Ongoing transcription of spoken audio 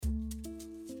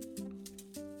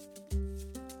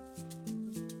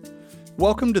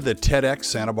Welcome to the TEDx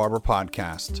Santa Barbara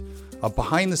podcast, a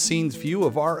behind-the-scenes view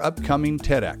of our upcoming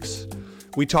TEDx.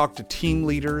 We talk to team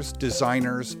leaders,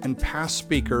 designers, and past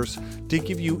speakers to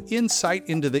give you insight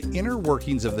into the inner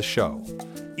workings of the show.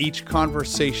 Each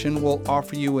conversation will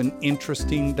offer you an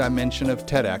interesting dimension of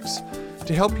TEDx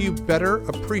to help you better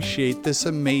appreciate this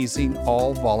amazing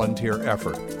all-volunteer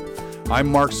effort.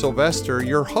 I'm Mark Sylvester,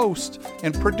 your host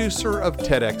and producer of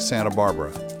TEDx Santa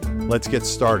Barbara. Let's get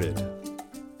started.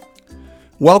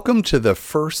 Welcome to the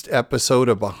first episode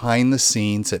of Behind the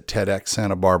Scenes at TEDx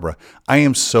Santa Barbara. I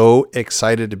am so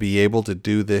excited to be able to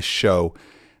do this show.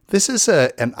 This is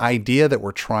an idea that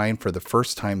we're trying for the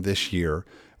first time this year,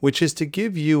 which is to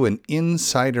give you an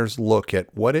insider's look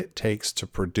at what it takes to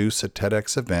produce a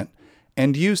TEDx event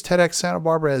and use TEDx Santa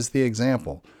Barbara as the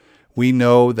example. We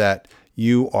know that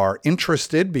you are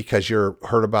interested because you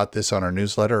heard about this on our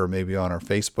newsletter or maybe on our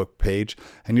Facebook page,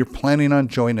 and you're planning on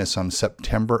joining us on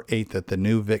September 8th at the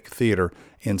New Vic Theater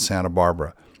in Santa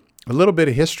Barbara. A little bit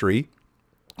of history.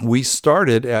 We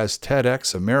started as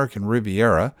TEDx American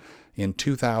Riviera in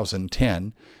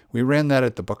 2010. We ran that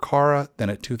at the Bacara. Then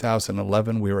at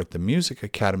 2011, we were at the Music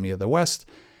Academy of the West.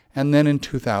 And then in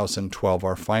 2012,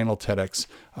 our final TEDx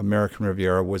American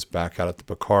Riviera was back out at the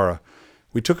Bacara.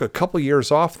 We took a couple years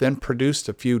off, then produced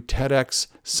a few TEDx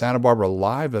Santa Barbara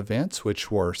live events, which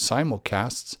were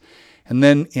simulcasts. And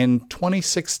then in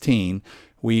 2016,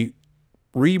 we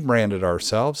rebranded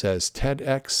ourselves as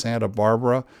TEDx Santa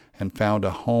Barbara and found a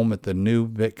home at the New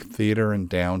Vic Theater in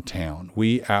downtown.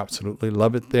 We absolutely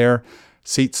love it there.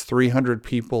 Seats 300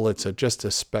 people. It's just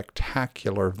a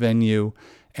spectacular venue.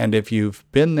 And if you've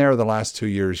been there the last 2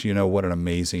 years, you know what an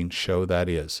amazing show that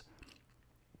is.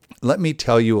 Let me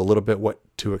tell you a little bit what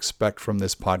to expect from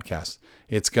this podcast.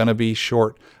 It's going to be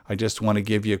short. I just want to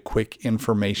give you quick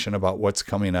information about what's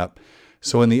coming up.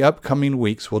 So in the upcoming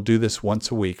weeks, we'll do this once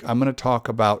a week. I'm going to talk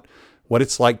about what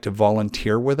it's like to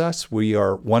volunteer with us. We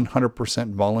are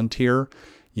 100% volunteer.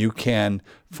 You can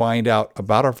find out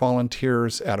about our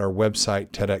volunteers at our website,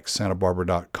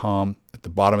 TEDxSantaBarbara.com. At the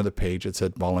bottom of the page, it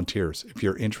said volunteers. If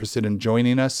you're interested in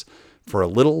joining us, for a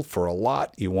little, for a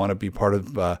lot, you want to be part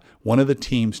of one of the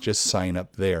teams, just sign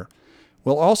up there.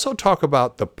 We'll also talk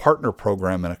about the partner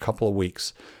program in a couple of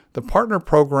weeks. The partner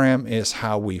program is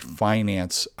how we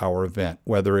finance our event,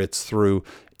 whether it's through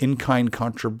in-kind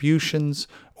contributions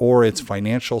or it's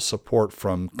financial support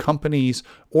from companies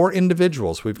or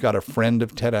individuals. We've got a Friend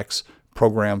of TEDx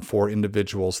program for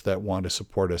individuals that want to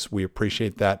support us. We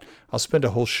appreciate that. I'll spend a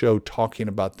whole show talking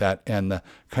about that and the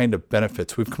kind of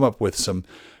benefits. We've come up with some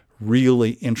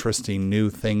really interesting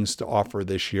new things to offer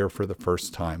this year for the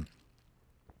first time.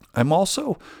 I'm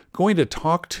also going to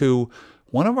talk to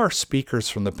one of our speakers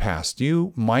from the past.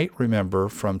 You might remember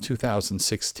from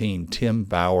 2016, Tim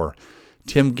Bauer.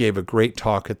 Tim gave a great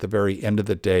talk at the very end of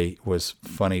the day. It was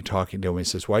funny talking to him. He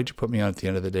says, "Why'd you put me on at the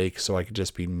end of the day so I could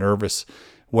just be nervous?"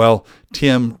 Well,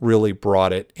 Tim really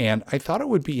brought it, and I thought it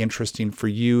would be interesting for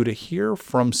you to hear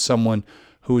from someone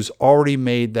who's already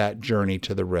made that journey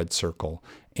to the Red Circle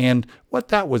and what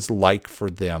that was like for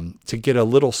them, to get a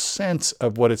little sense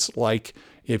of what it's like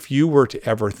if you were to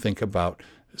ever think about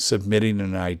submitting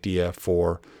an idea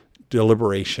for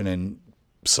deliberation and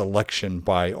selection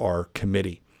by our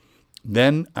committee.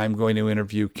 Then I'm going to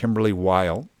interview Kimberly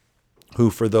Weil, who,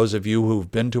 for those of you who've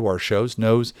been to our shows,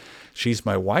 knows she's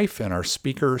my wife and our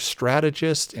speaker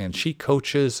strategist, and she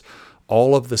coaches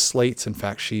all of the slates. In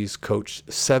fact, she's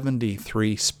coached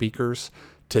 73 speakers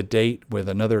to date, with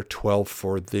another 12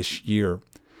 for this year.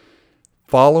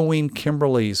 Following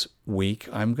Kimberly's week,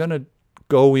 I'm going to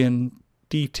go in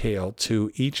detail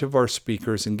to each of our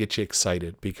speakers and get you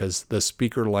excited because the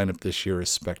speaker lineup this year is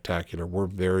spectacular. We're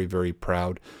very, very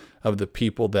proud of the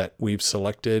people that we've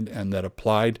selected and that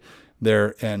applied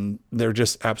there, and they're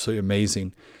just absolutely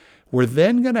amazing. We're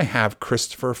then going to have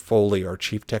Christopher Foley, our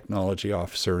Chief Technology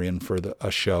Officer, in for a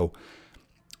show.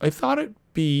 I thought it'd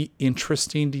be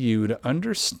interesting to you to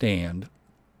understand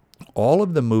all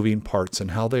of the moving parts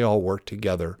and how they all work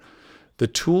together. The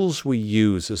tools we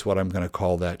use is what I'm going to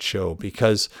call that show,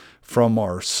 because from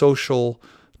our social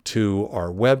to our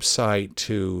website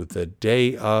to the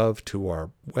day of to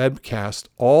our webcast,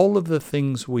 all of the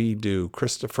things we do,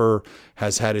 Christopher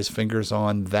has had his fingers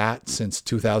on that since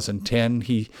 2010.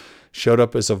 He showed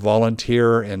up as a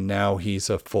volunteer, and now he's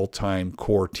a full-time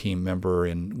core team member,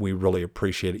 and we really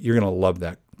appreciate it. You're going to love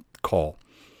that call.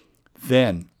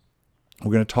 Then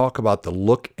we're going to talk about the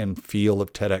look and feel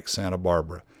of TEDx Santa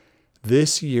Barbara.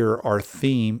 This year, our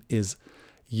theme is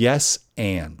Yes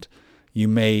and. You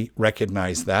may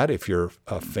recognize that if you're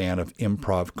a fan of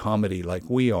improv comedy like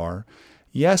we are.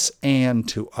 Yes, and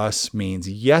to us means,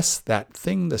 yes, that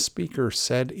thing the speaker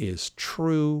said is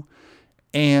true,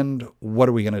 and what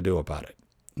are we going to do about it?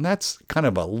 And that's kind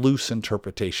of a loose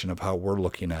interpretation of how we're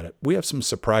looking at it. We have some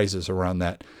surprises around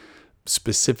that,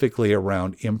 specifically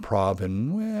around improv,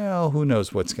 and, well, who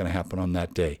knows what's going to happen on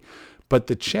that day. But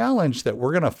the challenge that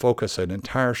we're going to focus an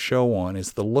entire show on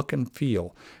is the look and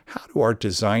feel. How do our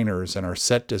designers and our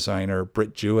set designer,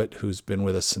 Britt Jewett, who's been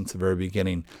with us since the very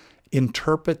beginning,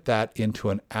 interpret that into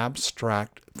an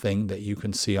abstract thing that you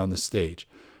can see on the stage?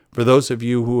 For those of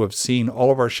you who have seen all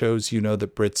of our shows, you know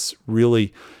that Britt's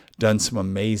really done some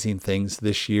amazing things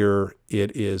this year.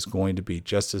 It is going to be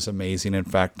just as amazing. In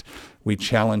fact, we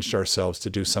challenged ourselves to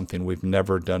do something we've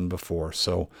never done before.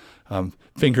 So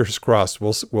fingers crossed,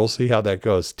 we'll see how that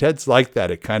goes. Ted's like that.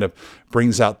 It kind of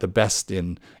brings out the best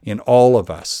in all of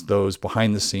us, those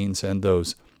behind the scenes and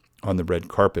those on the red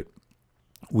carpet.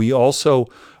 We also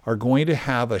are going to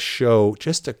have a show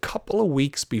just a couple of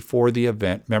weeks before the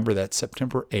event. Remember, that's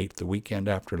September 8th, the weekend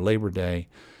after Labor Day,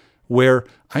 where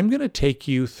I'm going to take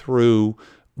you through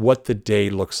what the day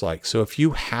looks like. So if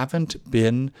you haven't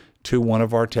been to one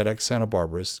of our TEDx Santa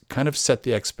Barbaras, kind of set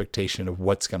the expectation of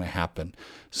what's going to happen.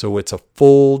 So it's a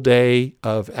full day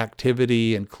of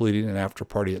activity, including an after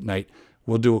party at night.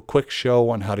 We'll do a quick show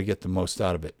on how to get the most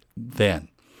out of it. Then,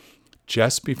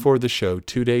 just before the show,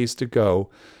 2 days to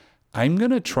go, I'm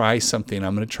going to try something.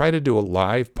 I'm going to try to do a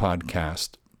live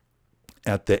podcast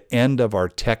at the end of our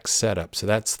tech setup. So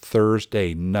that's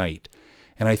Thursday night.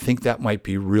 And I think that might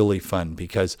be really fun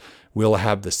because we'll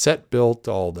have the set built,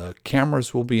 all the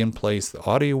cameras will be in place, the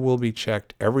audio will be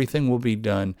checked, everything will be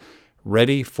done,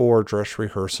 ready for dress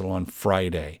rehearsal on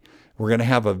Friday. We're going to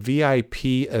have a VIP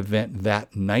event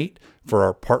that night for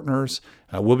our partners.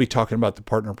 We'll be talking about the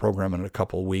partner program in a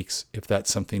couple of weeks. If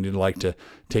that's something you'd like to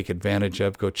take advantage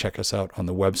of, go check us out on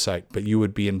the website. But you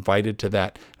would be invited to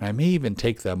that. And I may even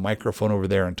take the microphone over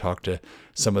there and talk to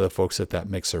some of the folks at that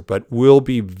mixer. But we'll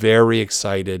be very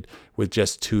excited with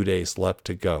just 2 days left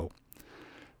to go.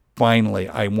 Finally,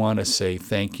 I want to say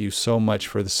thank you so much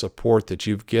for the support that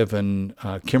you've given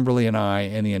Kimberly and I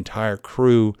and the entire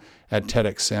crew at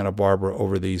TEDx Santa Barbara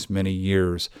over these many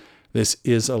years. This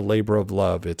is a labor of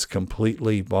love. It's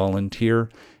completely volunteer.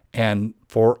 And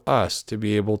for us to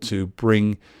be able to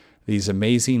bring these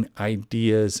amazing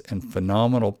ideas and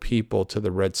phenomenal people to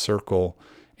the Red Circle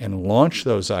and launch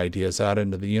those ideas out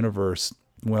into the universe,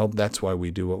 well, that's why we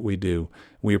do what we do.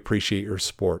 We appreciate your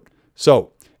support.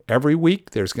 So every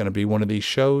week there's going to be one of these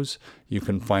shows. You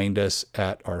can find us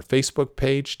at our Facebook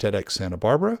page, TEDx Santa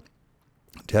Barbara,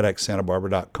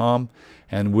 TEDxSantaBarbara.com,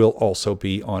 and we'll also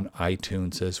be on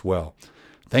iTunes as well.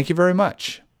 Thank you very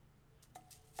much.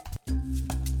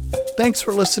 Thanks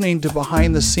for listening to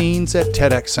Behind the Scenes at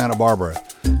TEDx Santa Barbara.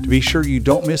 To be sure you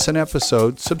don't miss an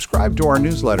episode, subscribe to our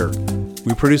newsletter.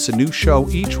 We produce a new show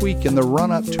each week in the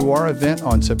run-up to our event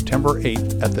on September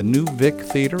 8th at the New Vic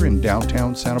Theater in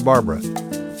downtown Santa Barbara.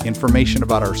 Information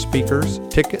about our speakers,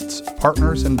 tickets,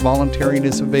 partners, and volunteering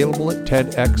is available at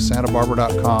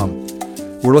TEDxSantaBarbara.com.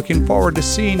 We're looking forward to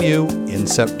seeing you in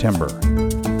September.